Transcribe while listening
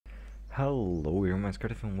Hello, you're my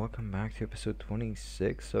Cardiff and welcome back to episode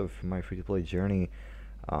 26 of my free-to-play journey.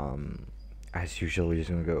 Um, as usual, we're just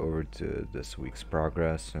gonna go over to this week's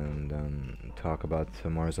progress and then talk about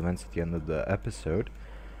tomorrow's events at the end of the episode.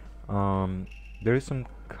 There's some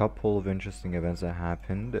couple of interesting events that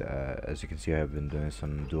happened. As you can see, I've been doing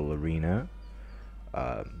some dual arena.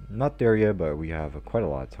 Not there yet, but we have quite a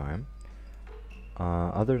lot of time.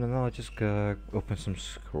 Other than that, I'll just open some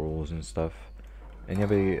scrolls and stuff. And yeah,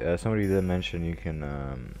 but somebody did mention you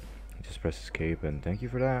can just press escape, and thank you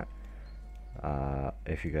for that.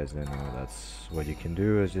 If you guys didn't know, that's what you can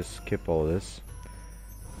do, is just skip all this.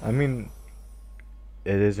 I mean,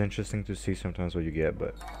 it is interesting to see sometimes what you get,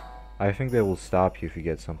 but I think they will stop you if you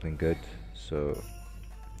get something good. So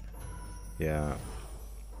yeah,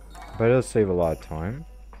 but it does save a lot of time.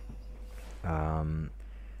 Um,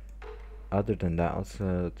 Other than that, let's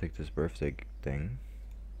take this birthday thing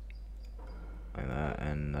like that,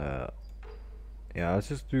 and yeah, let's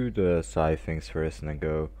just do the side things first and then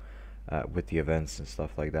go with the events and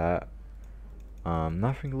stuff like that.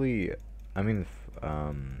 Nothing really. I mean,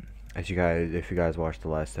 as you guys, if you guys watched the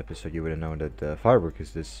last episode, you would have known that the firework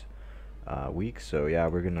is this week. So yeah,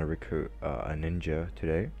 we're gonna recruit a ninja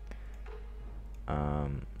today.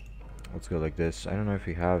 Let's go like this. I don't know if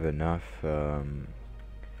we have enough of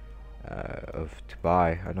to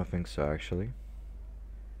buy. I don't think so, actually.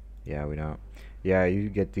 Yeah, we don't. Yeah, you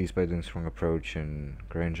get these by doing strong approach and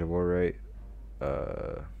Grange of War, right?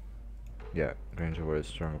 Yeah, Grange of War is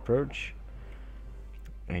strong approach,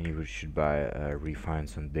 and you should buy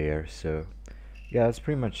refines on there. So yeah, that's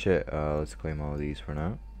pretty much it. Let's claim all of these for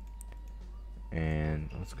now,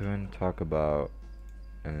 and let's go ahead and talk about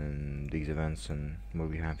these events and what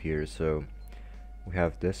we have here. So we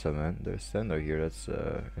have this event. There's Stendo here. That's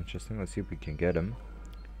interesting. Let's see if we can get him.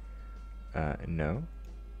 No.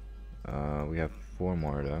 We have 4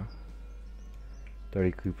 more though.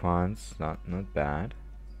 30 coupons, not bad.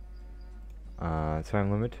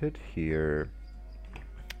 Time limited here.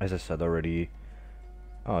 As I said already.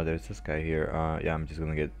 Oh, there's this guy here. Yeah, I'm just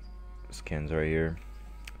gonna get skins right here,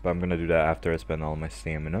 but I'm gonna do that after I spend all my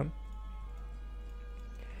stamina.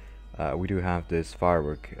 We do have this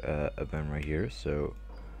firework event right here, so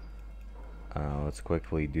let's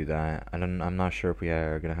quickly do that. I'm not sure if we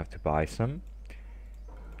are gonna have to buy some.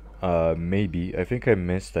 Maybe. I think I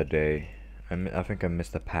missed a day. I think I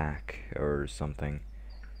missed a pack or something.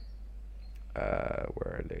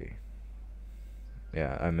 Where are they?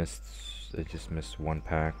 Yeah, I just missed one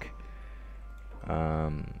pack.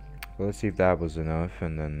 But let's see if that was enough,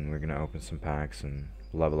 and then we're gonna open some packs and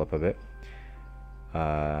level up a bit.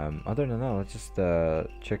 Other than that, let's just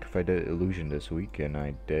check if I did illusion this week, and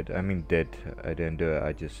I did. I mean, I didn't do it.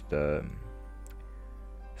 I just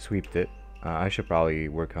sweeped it. I should probably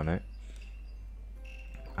work on it.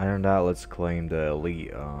 Other than that, let's claim the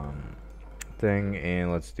elite thing,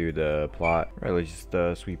 and let's do the plot. Right, let's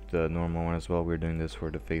just sweep the normal one as well. We're doing this for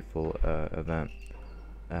the faithful event.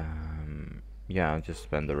 Yeah, I'll just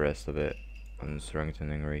spend the rest of it on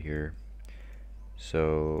strengthening right here.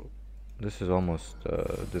 So this is almost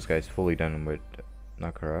this guy's fully done with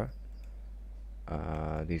Nakara.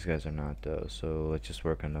 These guys are not though, so let's just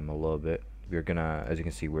work on them a little bit. We're gonna, as you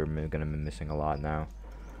can see, we're gonna be missing a lot now.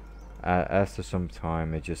 After some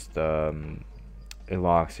time, it just it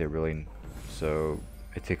locks it really, so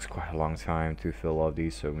it takes quite a long time to fill all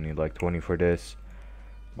these. So we need like 20 for this,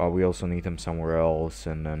 but we also need them somewhere else,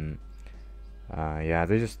 and then yeah,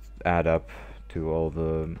 they just add up to all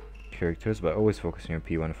the characters, but always focus on your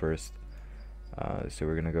P1 first. So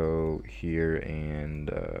we're gonna go here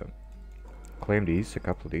and claim these, a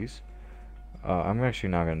couple of these. I'm actually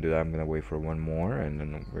not gonna do that. I'm gonna wait for one more, and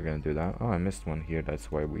then we're gonna do that. Oh, I missed one here.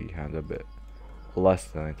 That's why we had a bit less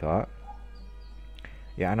than I thought.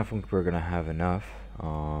 Yeah, I don't think we're gonna have enough.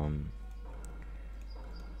 But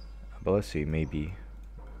let's see. Maybe.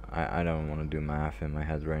 I don't want to do math in my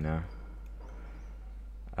head right now.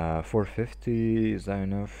 450, is that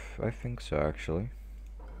enough? I think so, actually.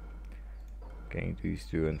 Okay, these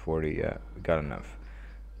 2 and 40. Yeah, we got enough.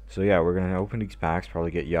 So yeah, we're gonna open these packs.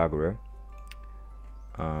 Probably get Yagura.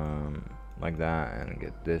 Like that, and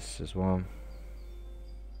get this as well.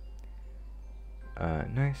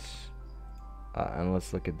 Nice. And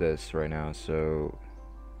let's look at this right now. So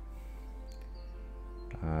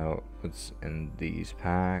what's in these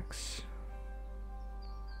packs?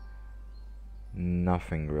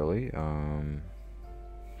 Nothing really. Well,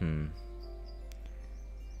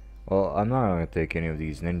 I'm not gonna take any of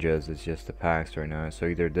these ninjas. It's just the packs right now. So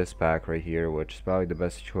either this pack right here, which is probably the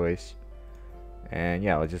best choice, and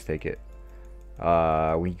yeah, let's just take it.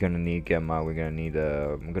 We're gonna need Gemma. We're gonna need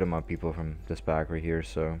a good amount of people from this pack right here.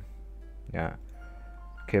 So Yeah.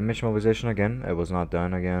 Okay, mission mobilization again. It was not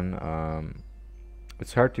done again.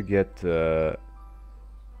 It's hard to get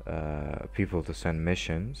people to send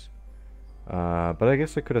missions. But I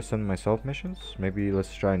guess I could have sent myself missions. Maybe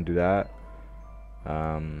let's try and do that.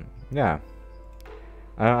 Yeah.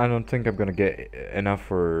 I don't think I'm gonna get enough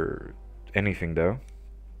for anything though.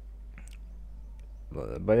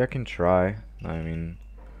 But I can try. I mean,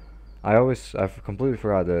 I've completely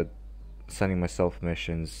forgot that sending myself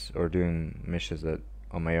missions or doing missions that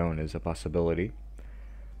on my own is a possibility.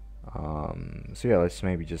 So yeah, let's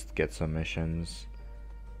maybe just get some missions.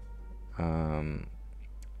 And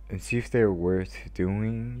see if they're worth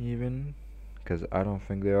doing even, because I don't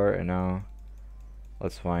think they are. And now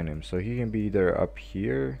let's find him. So he can be either up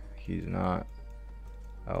here. He's not.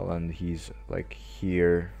 Oh, and he's like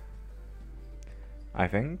here, I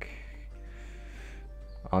think.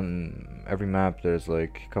 On every map there's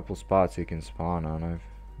like a couple spots he can spawn on or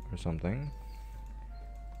something.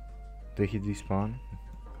 Did he despawn?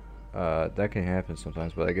 That can happen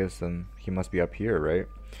sometimes, but I guess then he must be up here, right?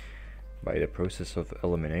 By the process of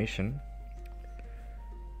elimination.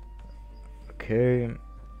 Okay.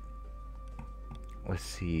 Let's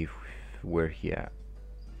see where he at.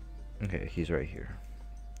 Okay, he's right here.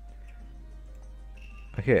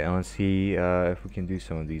 Okay, and let's see if we can do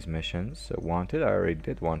some of these missions. So wanted, I already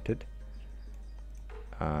did wanted.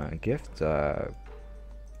 Gift.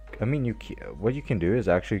 I mean, what you can do is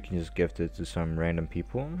actually you can just gift it to some random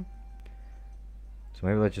people. So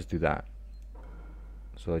maybe let's just do that.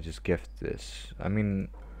 So let's just gift this. I mean,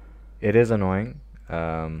 it is annoying.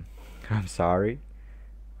 I'm sorry.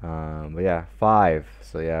 But yeah, 5.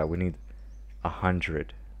 So yeah, we need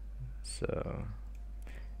 100. So,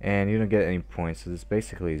 and you don't get any points. So this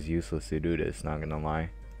basically is useless to do this. Not gonna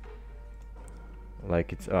lie.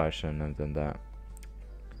 Like I shouldn't have done that.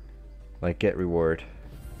 Like get reward,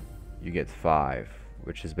 you get 5,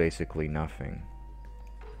 which is basically nothing.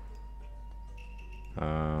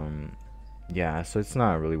 Yeah, so it's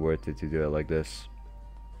not really worth it to do it like this.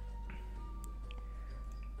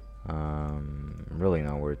 Really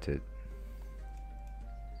not worth it.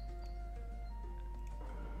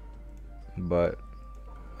 But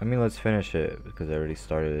I mean, let's finish it because I already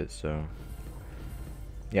started it. So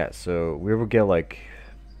yeah, so we will get like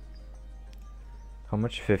how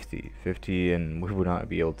much? 50, and we would not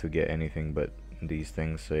be able to get anything but these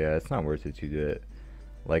things. So yeah, it's not worth it to do it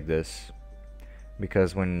like this,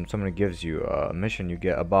 because when somebody gives you a mission, you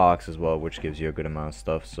get a box as well, which gives you a good amount of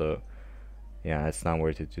stuff. So yeah, it's not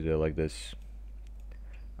worth it to do it like this.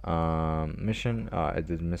 Mission, I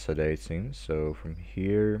did miss a day, it seems. So from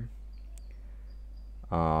here,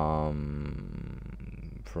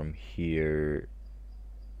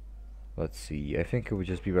 let's see, I think it would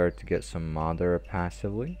just be better to get some mother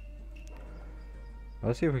passively.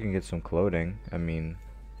 Let's see if we can get some clothing. I mean,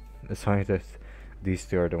 it's funny that these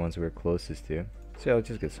two are the ones we're closest to. So yeah, let's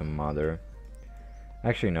just get some mother.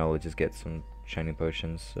 Actually no, let's just get some training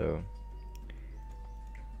potions. So,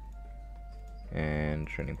 and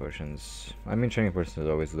training potions, I mean training potions is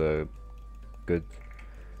always the good.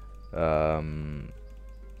 Yeah,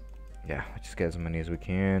 let's just get as many as we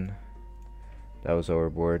can. That was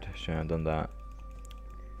overboard, shouldn't have done that.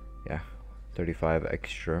 Yeah, 35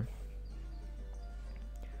 extra.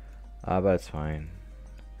 But it's fine.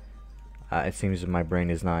 It seems my brain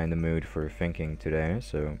is not in the mood for thinking today,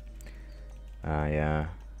 so yeah,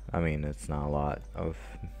 I mean it's not a lot of,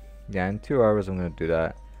 yeah, in 2 hours I'm gonna do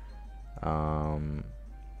that.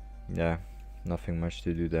 Yeah, nothing much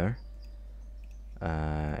to do there.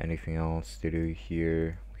 Anything else to do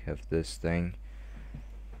here? We have this thing,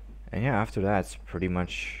 and yeah, after that it's pretty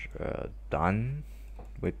much done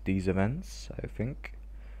with these events, I think.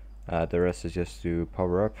 The rest is just to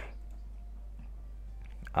power up.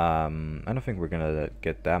 I don't think we're gonna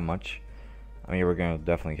get that much. I mean, we're gonna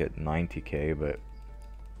definitely hit 90k, but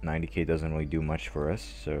 90k doesn't really do much for us,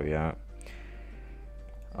 so yeah.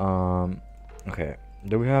 Okay,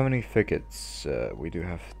 do we have any thickets? We do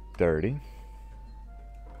have 30.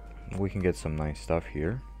 We can get some nice stuff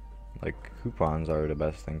here. Like, coupons are the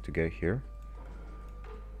best thing to get here.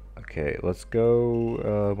 Okay, let's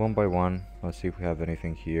go one by one. Let's see if we have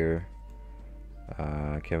anything here.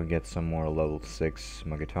 Can we get some more level 6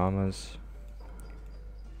 Magatamas?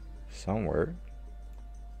 Somewhere.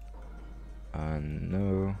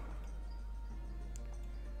 No.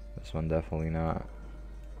 This one definitely not.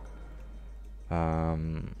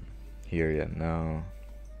 Here yet, no.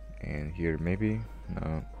 And here maybe?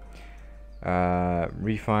 No.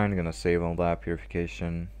 Refine, gonna save all that.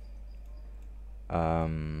 Purification. I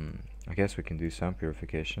guess we can do some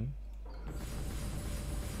purification.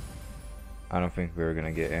 I don't think we're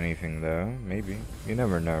gonna get anything though. Maybe. You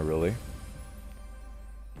never know, really.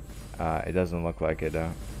 It doesn't look like it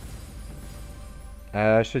though.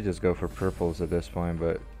 I should just go for purples at this point,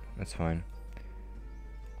 but it's fine.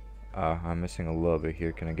 I'm missing a little bit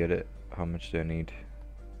here. Can I get it? How much do I need?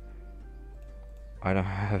 I don't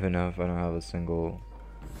have enough. I don't have a single.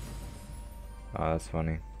 Oh, that's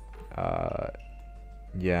funny.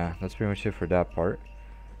 Yeah, that's pretty much it for that part.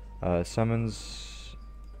 Summons.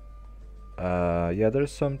 Yeah,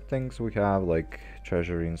 there's some things we have like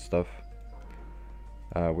treasury and stuff.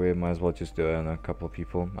 We might as well just do it on a couple of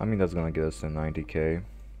people. I mean, that's gonna get us to 90k.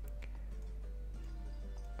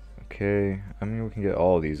 Okay, I mean, we can get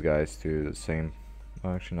all these guys to the same.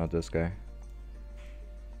 Oh, actually, not this guy.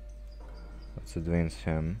 Let's advance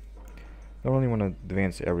him. I don't really want to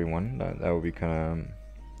advance everyone. That would be kind of.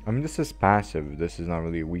 I mean, this is passive. This is not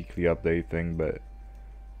really a weekly update thing, but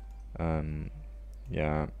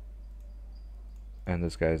yeah. And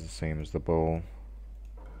this guy is the same as the bowl.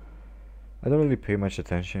 I don't really pay much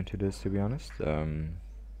attention to this, to be honest.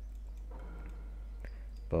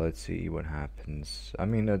 But let's see what happens. I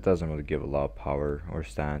mean, it doesn't really give a lot of power or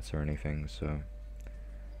stats or anything, so.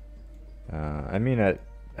 I mean, at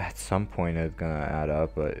some point it's gonna add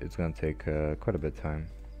up, but it's gonna take quite a bit of time.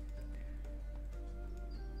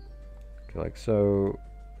 Okay, like so.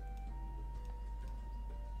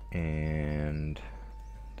 And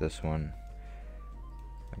this one,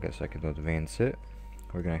 I guess I can advance it.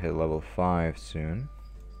 We're gonna hit level 5 soon.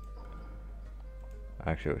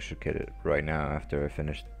 Actually, we should get it right now after I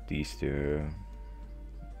finish these two.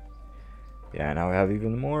 Yeah, now we have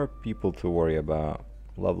even more people to worry about.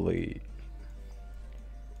 Lovely.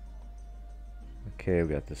 Okay, we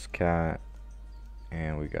got this cat.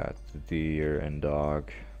 And we got the deer and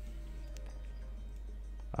dog.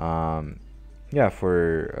 Yeah,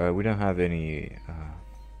 for we don't have any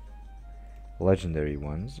legendary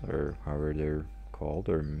ones, or however they're called,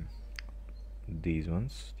 or these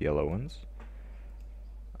ones, the yellow ones.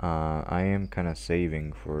 I am kind of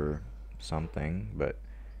saving for something, but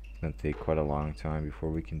it's gonna take quite a long time before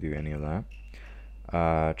we can do any of that.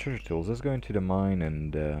 Treasure tools. Let's go into the mine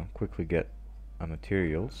and quickly get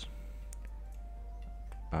materials.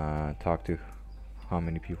 Talk to how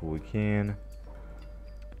many people we can.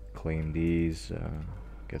 Claim these.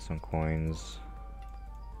 Get some coins.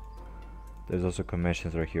 There's also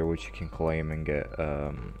commissions right here which you can claim and get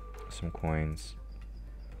some coins.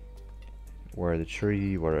 Where the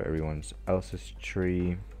tree, where everyone else's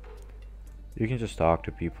tree. You can just talk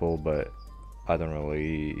to people, but I don't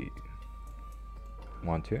really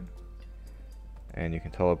want to. And you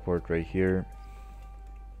can teleport right here.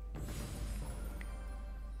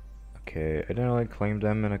 Okay, I didn't really claim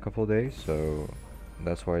them in a couple of days, so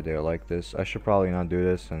that's why they're like this. I should probably not do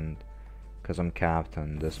this, and because I'm capped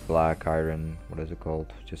on this black iron. What is it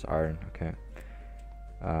called? Just iron. Okay.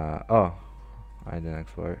 Oh, I didn't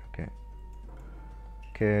explore it. Okay.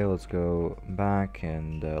 Okay, let's go back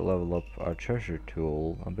and level up our treasure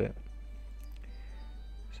tool a bit.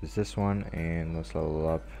 This is this one, and let's level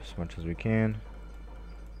up as much as we can.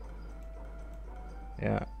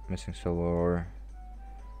 Yeah, missing silver ore.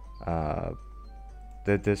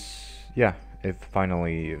 Yeah, it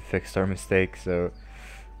finally fixed our mistake, so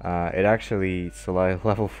it actually it's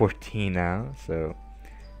level 14 now, so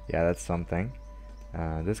yeah, that's something.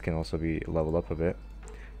 This can also be leveled up a bit.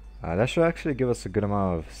 That should actually give us a good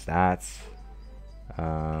amount of stats.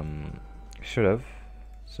 Should have.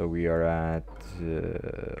 So we are at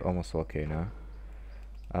almost okay now.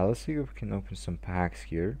 Let's see if we can open some packs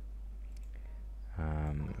here.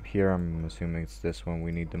 Here I'm assuming it's this one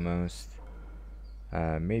we need the most.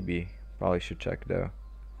 Maybe. Probably should check though.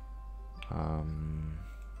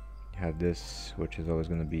 You have this, which is always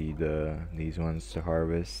going to be these ones to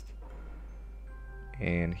harvest.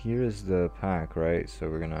 And here is the pack, right? So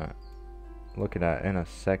we're gonna look at that in a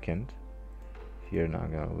second. Here, now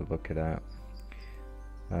I'm gonna look at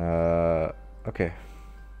that. Okay.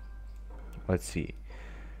 Let's see.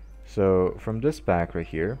 So from this pack right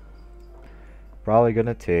here, probably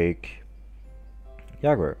gonna take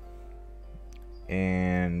Jaguar,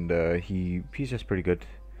 and he's just pretty good.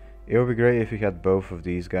 It would be great if we had both of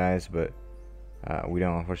these guys, but we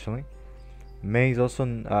don't, unfortunately. May is also,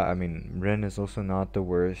 I mean, Ren is also not the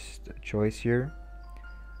worst choice here,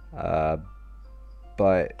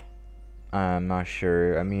 but I'm not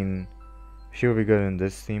sure. I mean, she would be good in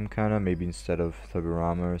this theme, kind of, maybe instead of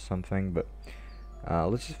Tobirama or something, but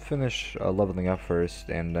let's just finish leveling up first,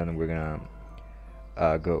 and then we're gonna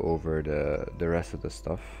go over the rest of the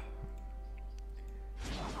stuff.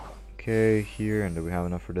 Okay, here, and do we have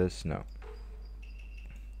enough for this? No.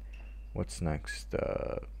 What's next?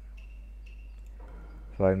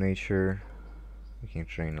 5 nature. We can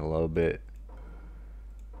train a little bit.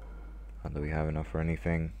 Not that we have enough for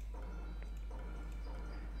anything.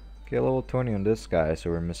 Okay, level 20 on this guy, so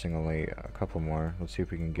we're missing only a couple more. Let's see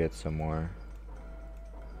if we can get some more.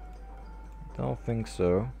 Don't think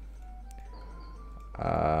so.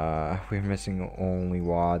 We're missing only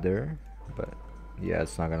water, but yeah,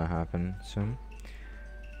 it's not gonna happen soon.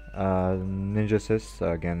 Ninja assist,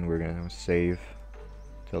 again, we're gonna save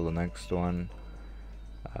till the next one.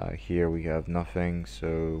 Here we have nothing,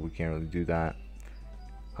 so we can't really do that.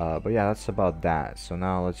 But yeah, that's about that. So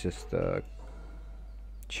now let's just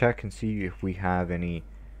check and see if we have any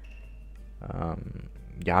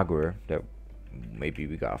Jaguar that maybe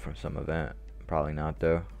we got from some event. Probably not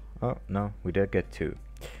though. Oh no, we did get 2.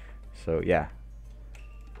 So yeah,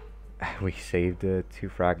 we saved 2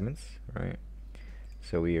 fragments, right?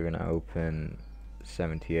 So we are gonna open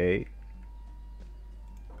 78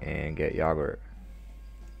 and get Jaguar.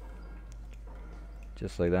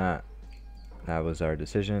 Just like that. That was our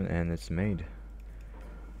decision and it's made.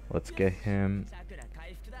 Let's get him,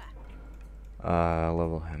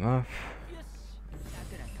 level him up.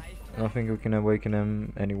 I don't think we can awaken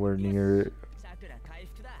him anywhere near.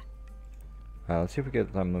 Let's see if we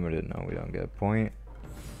get time limited. No, we don't get a point.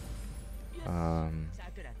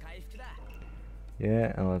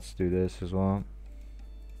 Yeah, and let's do this as well.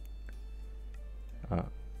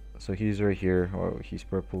 So he's right here. Oh, he's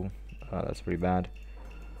purple. That's pretty bad.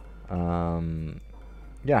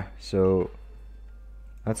 Yeah, so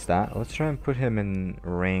that's that. Let's try and put him in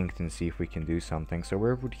ranked and see if we can do something. So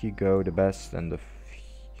where would he go the best and the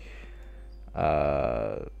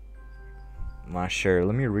not sure.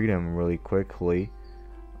 Let me read him really quickly.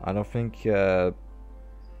 I don't think I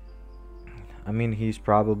mean, he's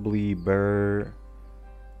probably Burr,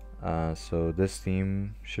 so this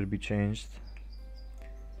theme should be changed.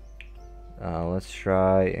 Let's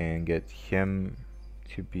try and get him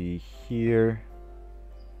to be here,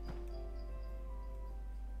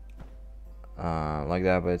 like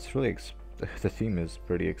that, but it's really the theme is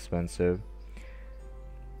pretty expensive.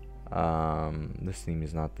 This theme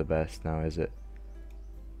is not the best now, is it?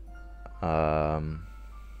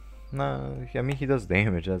 No, I mean, he does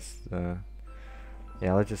damage. That's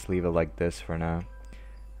yeah, let's just leave it like this for now.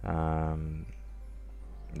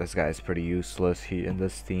 This guy is pretty useless in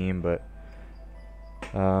this theme, but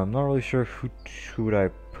I'm not really sure who would I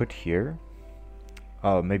put here.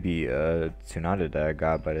 Oh, maybe Tsunade that I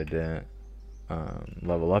got, but I didn't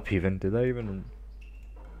level up even. Did I even?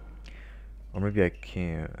 Or maybe I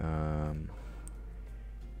can't.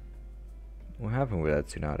 What happened with that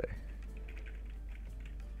Tsunade?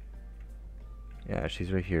 Yeah,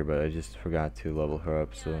 she's right here, but I just forgot to level her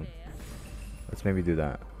up, so let's maybe do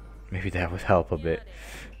that. Maybe that would help a bit.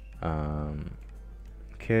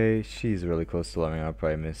 Okay, she's really close to leveling up.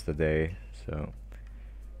 Probably missed the day, so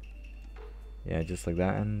yeah, just like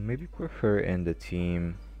that. And maybe put her in the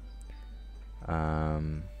team.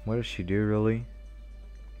 What does she do really?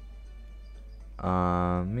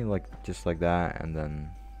 I mean, like just like that, and then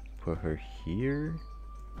put her here.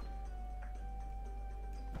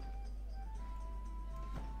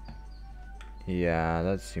 Yeah,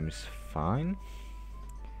 that seems fine.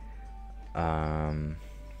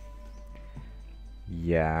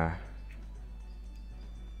 Yeah.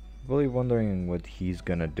 Really wondering what he's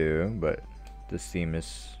gonna do, but this team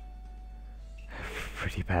is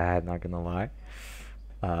pretty bad, not gonna lie.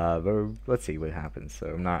 But let's see what happens.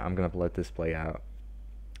 So I'm gonna let this play out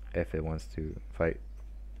if it wants to fight.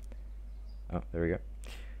 Oh, there we go.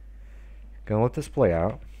 Gonna let this play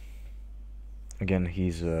out. Again,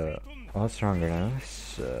 he's a lot stronger now.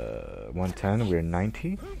 It's 110, we're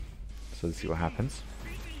 90. So let's see what happens.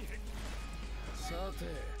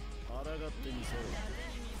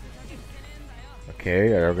 Okay,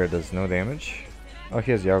 Yagar does no damage. Oh,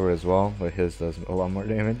 he has Yagar as well, but his does a lot more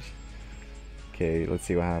damage. Okay, let's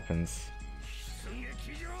see what happens.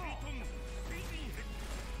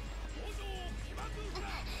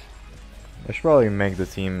 I should probably make the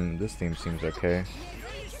team. This team seems okay.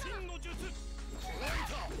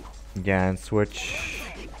 Yeah, and switch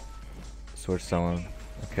someone.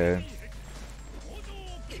 Okay.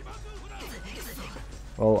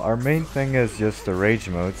 Well, our main thing is just the rage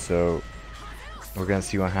mode, so we're gonna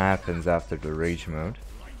see what happens after the rage mode.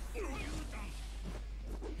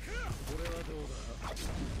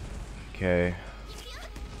 Okay.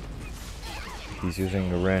 He's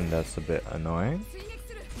using the Rin, that's a bit annoying.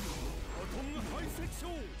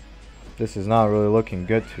 This is not really looking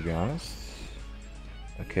good, to be honest.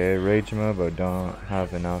 Okay, rage mode, but don't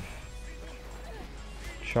have enough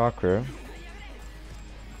chakra.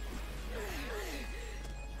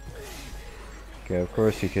 Okay, of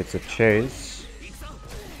course he gets a chase.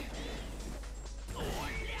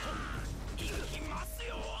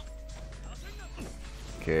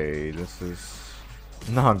 Okay, this is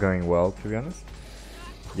not going well, to be honest.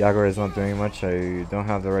 Jaguar is not doing much. I don't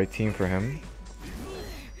have the right team for him.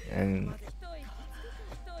 And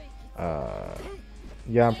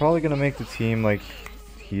yeah, I'm probably gonna make the team like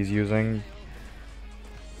he's using.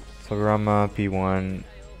 Togurama, P1,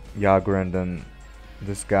 Jaguar, and then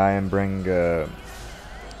this guy, and bring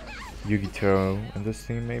Yugito in this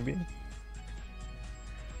team maybe.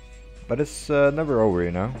 But it's never over, you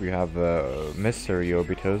know. We have mystery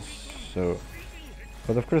Obitos, so.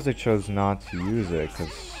 But of course they chose not to use it,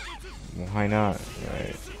 because why not,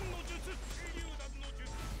 right?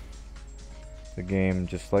 The game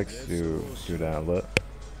just likes to do that a lot.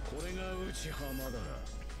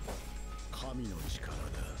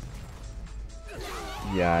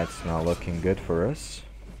 Yeah, it's not looking good for us.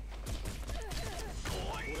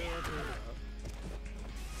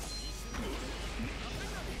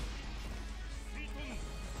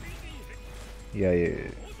 Yeah.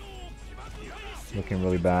 Looking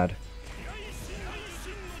really bad.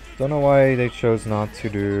 Don't know why they chose not to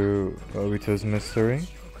do Obito's mystery.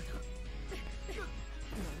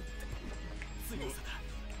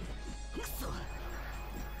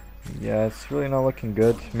 Yeah, it's really not looking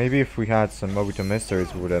good. Maybe if we had some Obito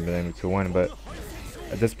mysteries, we would have been able to win, but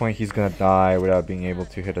at this point he's gonna die without being able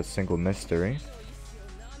to hit a single mystery.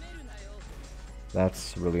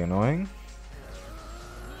 That's really annoying.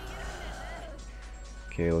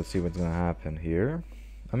 Okay, let's see what's gonna happen here.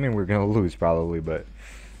 I mean, we're gonna lose probably, but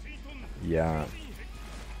yeah.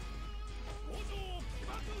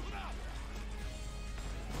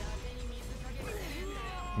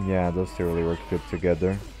 Yeah, those two really work good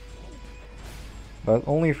together. But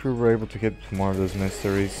only if we were able to hit more of those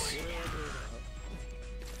mysteries.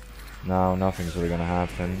 Now nothing's really gonna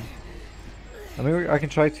happen. I mean, I can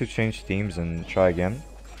try to change teams and try again.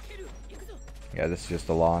 Yeah, this is just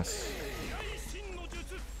a loss.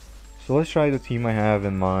 So let's try the team I have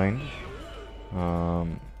in mind.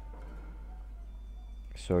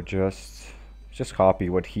 So just copy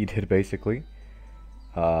what he did basically.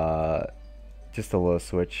 Just a little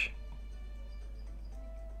switch.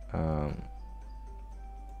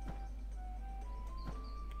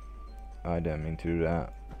 I didn't mean to do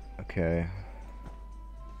that. Okay.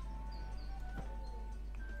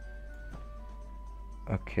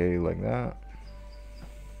 Okay, like that.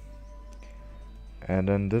 And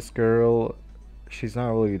then this girl, she's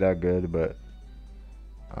not really that good, but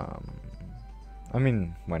I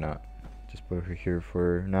mean, why not? Just put her here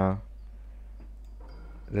for now.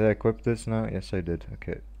 Did I equip this now? Yes, I did.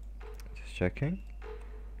 Okay, just checking.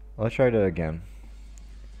 Let's try that again.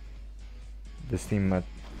 This team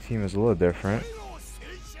is a little different.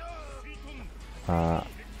 I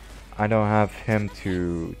don't have him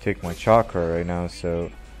to take my chakra right now,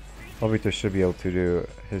 so Obito should be able to do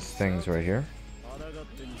his things right here.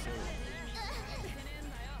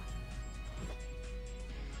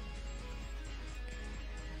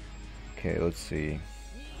 Okay, let's see.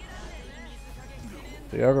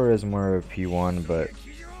 The Jaguar is more of P1, but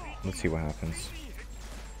let's see what happens.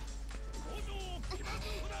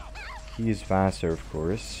 He is faster, of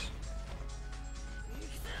course.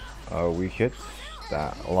 We hit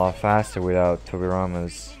that a lot faster without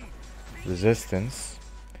Togurama's resistance.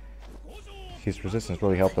 His resistance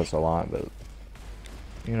really helped us a lot, but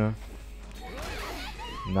you know.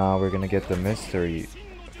 Now we're gonna get the mystery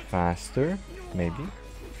faster, maybe.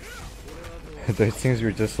 It seems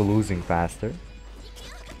we're just losing faster.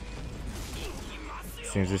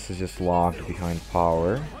 Seems this is just locked behind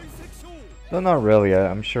power. No, not really.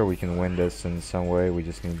 I'm sure we can win this in some way. We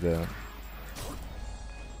just need to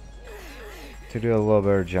do a little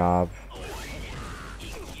better job.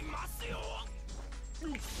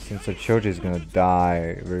 Since the Choji is gonna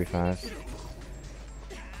die very fast.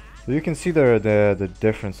 So you can see the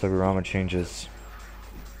difference that Togurama changes.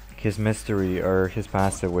 His mystery or his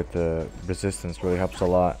passive with the resistance really helps a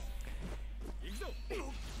lot.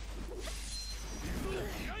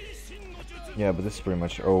 Yeah, but this is pretty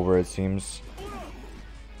much over, it seems.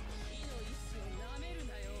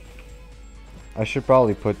 I should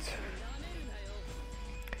probably put...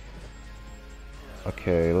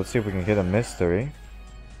 Okay, let's see if we can get a mystery.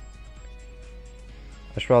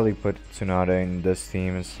 I should probably put Tsunade in this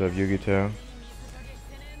team instead of Yugito.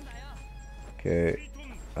 Okay,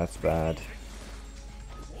 that's bad.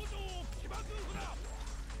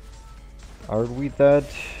 Are we dead?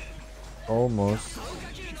 Almost.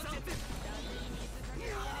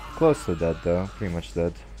 Close to dead though, pretty much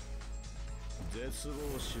dead.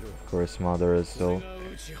 Of course, Mother is still.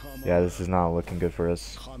 Yeah, this is not looking good for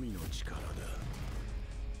us.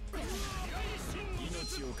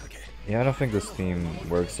 Yeah, I don't think this theme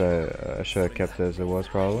works. I should have kept it as it was,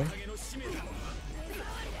 probably.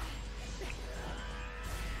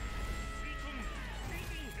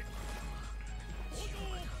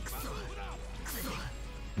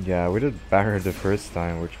 Yeah, we did better the first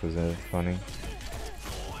time, which was funny.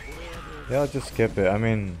 Yeah, I'll just skip it. I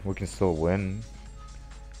mean, we can still win,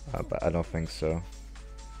 but I don't think so.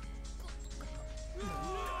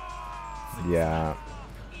 Yeah.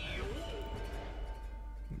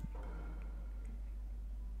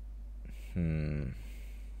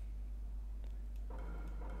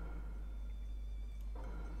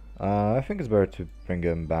 I think it's better to bring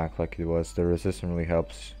him back like it was. The resistance really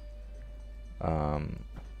helps.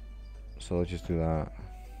 So let's just do that.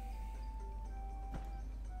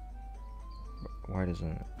 Why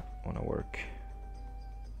doesn't it want to work?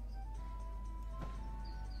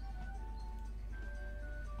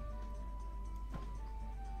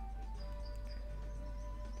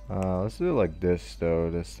 Let's do it like this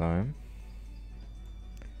though this time.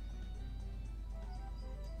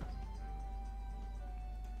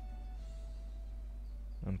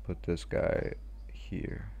 And put this guy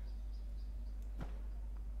here.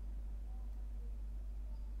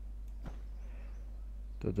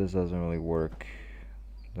 Though this doesn't really work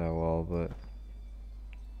that well, but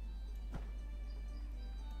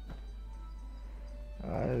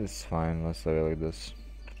it's fine. Let's leave it like this.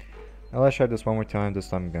 Now let's try this one more time. This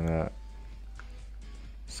time I'm gonna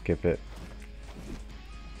skip it.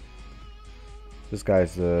 This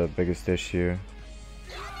guy's the biggest issue.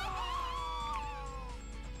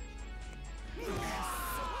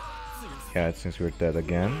 Yeah, it seems we're dead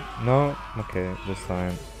again. No, okay, this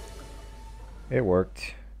time it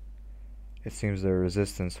worked. It seems the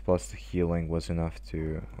resistance plus the healing was enough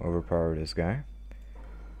to overpower this guy.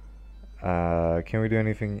 Can we do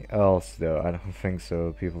anything else though? I don't think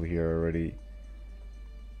so. People here are already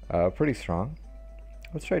pretty strong.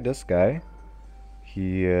 Let's try this guy.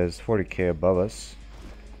 He is 40k above us.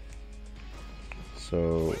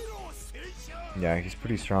 So yeah, he's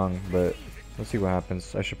pretty strong, but let's see what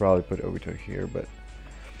happens. I should probably put Obito here, but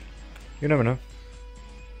you never know.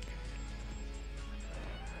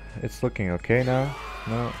 It's looking okay now.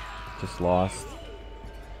 No, just lost.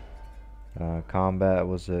 Combat,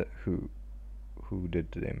 was it who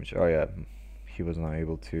did the damage? Oh yeah, he was not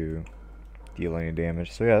able to deal any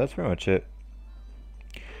damage. So yeah, that's pretty much it.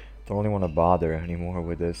 Don't really want to bother anymore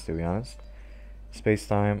with this, to be honest. Space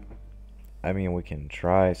time. I mean, we can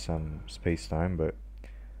try some space time, but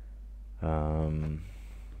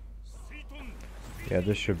yeah,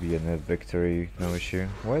 this should be a net victory, no issue.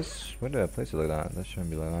 Why did I place it like that? That shouldn't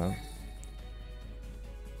be like that.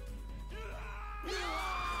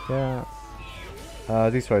 Yeah.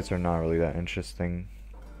 These fights are not really that interesting.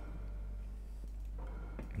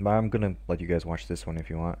 But I'm gonna let you guys watch this one if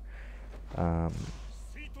you want.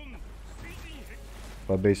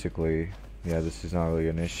 But basically, yeah, this is not really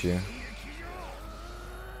an issue.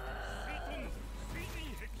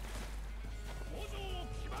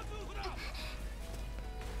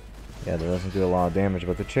 Yeah, that doesn't do a lot of damage,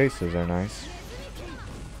 but the chases are nice.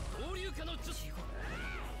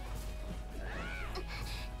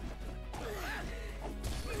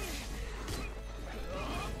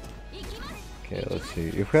 Okay, let's see.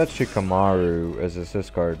 If we had Shikamaru as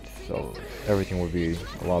assist card, so everything would be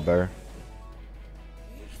a lot better.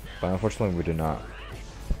 But unfortunately, we do not.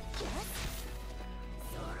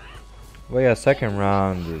 Well, yeah, second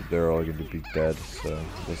round, they're all going to be dead, so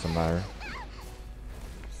it doesn't matter.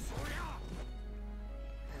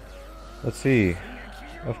 Let's see.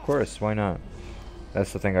 Of course, why not?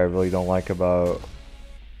 That's the thing I really don't like about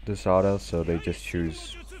this auto, so they just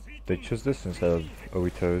choose this instead of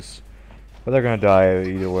Obito's. But they're gonna die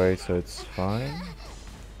either way, so it's fine.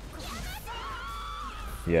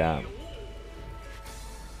 Yeah.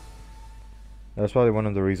 That's probably one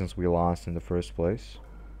of the reasons we lost in the first place.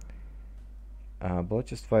 But let's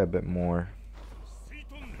just fight a bit more.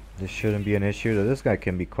 This shouldn't be an issue, though this guy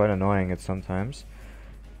can be quite annoying at sometimes.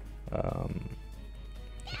 He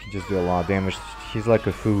can just do a lot of damage. He's like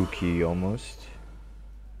a Fuuki almost.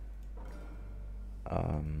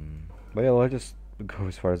 But yeah, let's just go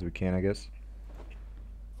as far as we can, I guess.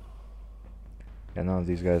 Yeah, none of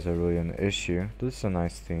these guys are really an issue. This is a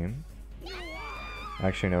nice team.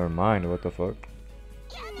 Actually, never mind. What the fuck?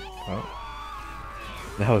 Oh,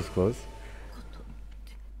 that was close.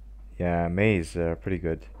 Yeah, Mei's pretty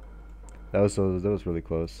good. That was really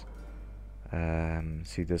close.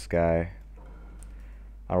 See this guy.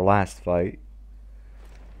 Our last fight.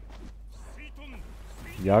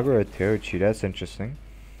 Yagura Teruchi, that's interesting.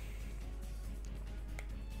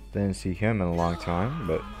 Didn't see him in a long time,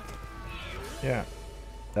 but yeah,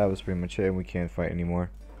 that was pretty much it. And we can't fight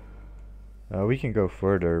anymore. We can go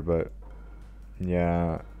further, but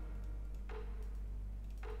yeah,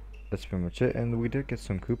 that's pretty much it. And we did get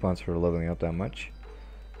some coupons for leveling up that much.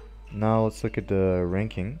 Now let's look at the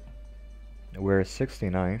ranking. We're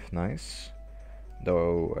 69th, nice.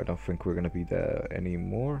 Though I don't think we're gonna be there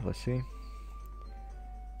anymore. Let's see.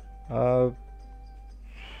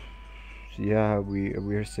 Yeah,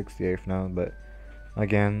 we're 68th now, but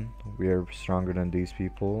again, we are stronger than these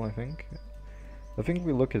people. I think.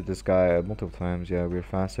 We look at this guy multiple times. Yeah, we're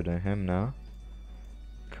faster than him now.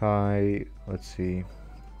 Kai, let's see.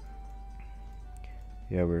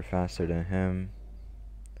 Yeah, we're faster than him.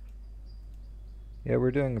 Yeah,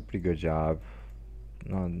 we're doing a pretty good job.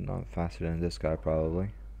 Not faster than this guy probably.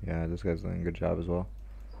 Yeah, this guy's doing a good job as well.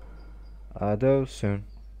 Though soon,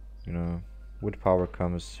 you know, with power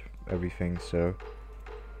comes everything. So,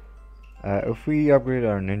 if we upgrade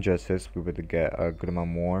our ninja assist, we would get a good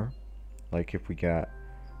amount more. Like if we get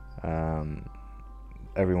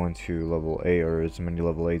everyone to level 8 or as many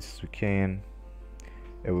level 8s as we can,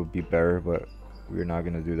 it would be better. But we're not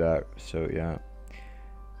gonna do that. So yeah.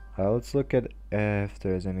 Let's look at if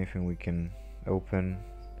there's anything we can open,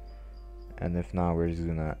 and if not, we're just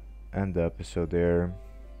gonna end the episode there.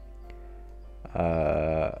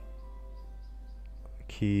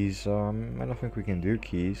 Keys, I don't think we can do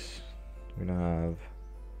keys. We don't have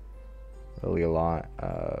really a lot.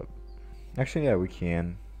 Actually, yeah, we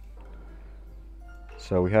can.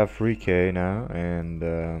 So we have 3k now, and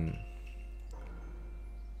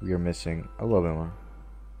we are missing a little bit more,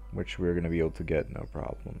 which we're gonna be able to get no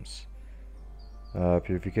problems.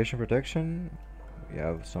 Purification protection, we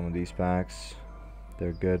have some of these packs,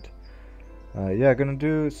 they're good. Yeah, gonna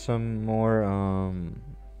do some more.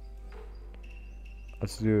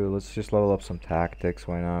 Let's just level up some tactics.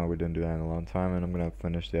 Why not? We didn't do that in a long time, and I'm gonna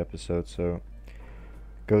finish the episode. So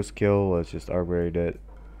ghost kill, let's just upgrade it.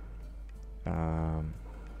 Oh,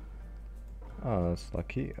 that's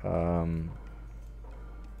lucky. Well,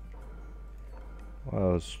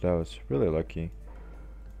 that was really lucky.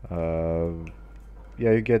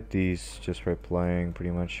 Yeah, you get these just by playing.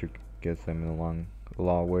 Pretty much, you get them in a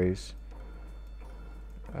lot of ways.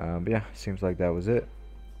 But yeah, seems like that was it.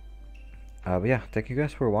 But yeah, thank you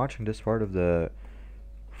guys for watching this part of the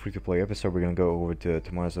free-to-play episode. We're gonna go over to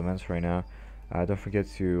tomorrow's events right now. Don't forget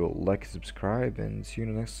to like, subscribe, and see you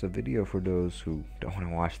in the next video for those who don't want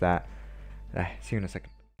to watch that. See you in a second.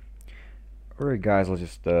 Alright guys, let's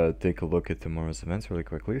just take a look at tomorrow's events really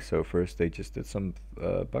quickly. So first they just did some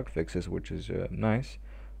bug fixes, which is nice,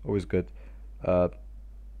 always good. Not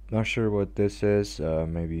sure what this is,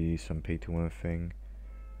 maybe some pay-to-win thing.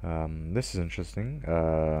 This is interesting.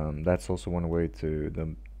 That's also one way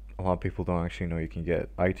a lot of people don't actually know you can get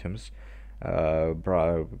items.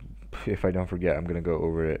 If I don't forget, I'm gonna go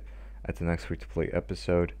over it at the next free-to-play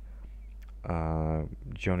episode.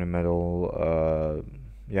 Jonin Medal,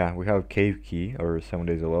 yeah, we have Cave Key, or 7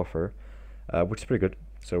 Days of Welfare, which is pretty good.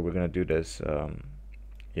 So we're gonna do this.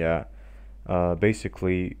 Yeah,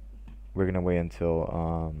 basically, we're gonna wait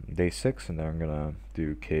until day 6, and then I'm gonna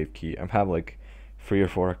do Cave Key. I have like 3 or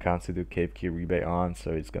 4 accounts to do Cave Key rebate on,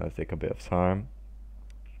 so it's gonna take a bit of time.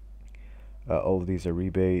 All of these are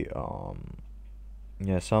rebate.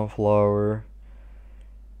 Yeah, Sunflower.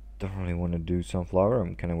 Don't really want to do Sunflower.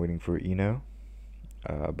 I'm kind of waiting for Eno.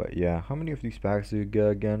 But yeah, how many of these packs do you get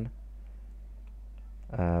again?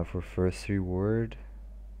 For first reward,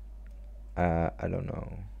 I don't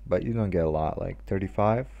know, but you don't get a lot, like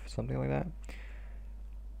 35, something like that.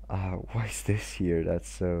 Why is this here? That's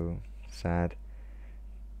so sad.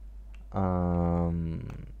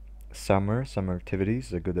 Summer activities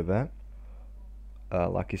is a good event.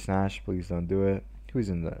 Lucky Snatch, please don't do it. Who's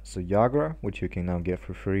in that? So Yagra, which you can now get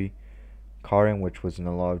for free. Karin, which was in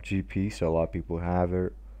a lot of GP, so a lot of people have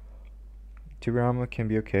it. Tigurama can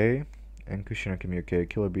be okay, and Kushina can be okay.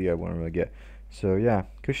 Killer Bee I won't really get. So yeah,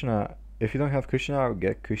 Kushina, if you don't have Kushina, I would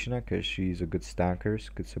get Kushina because she's a good stacker,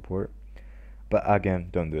 good support. But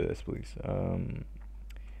again, don't do this, please. So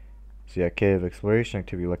yeah, Cave Exploration,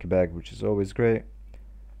 Activity Lucky Bag, which is always great.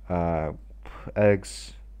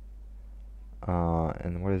 Eggs.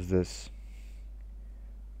 And what is this?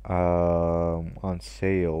 On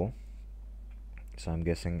sale. So I'm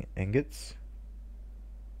guessing ingots.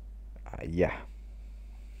 Yeah.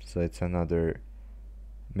 So it's another,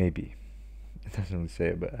 maybe. It doesn't really say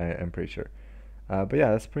it, but I'm pretty sure. But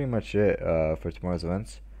yeah, that's pretty much it for tomorrow's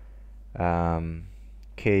events.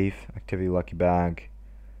 Cave, Activity Lucky Bag.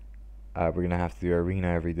 We're gonna have to do Arena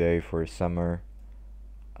every day for summer.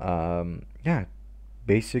 Yeah,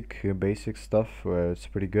 basic stuff. It's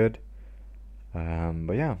pretty good.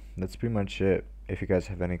 But yeah, that's pretty much it. If you guys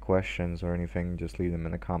have any questions or anything, just leave them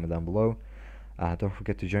in the comment down below. Don't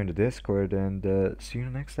forget to join the Discord, and see you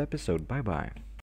in the next episode. Bye bye.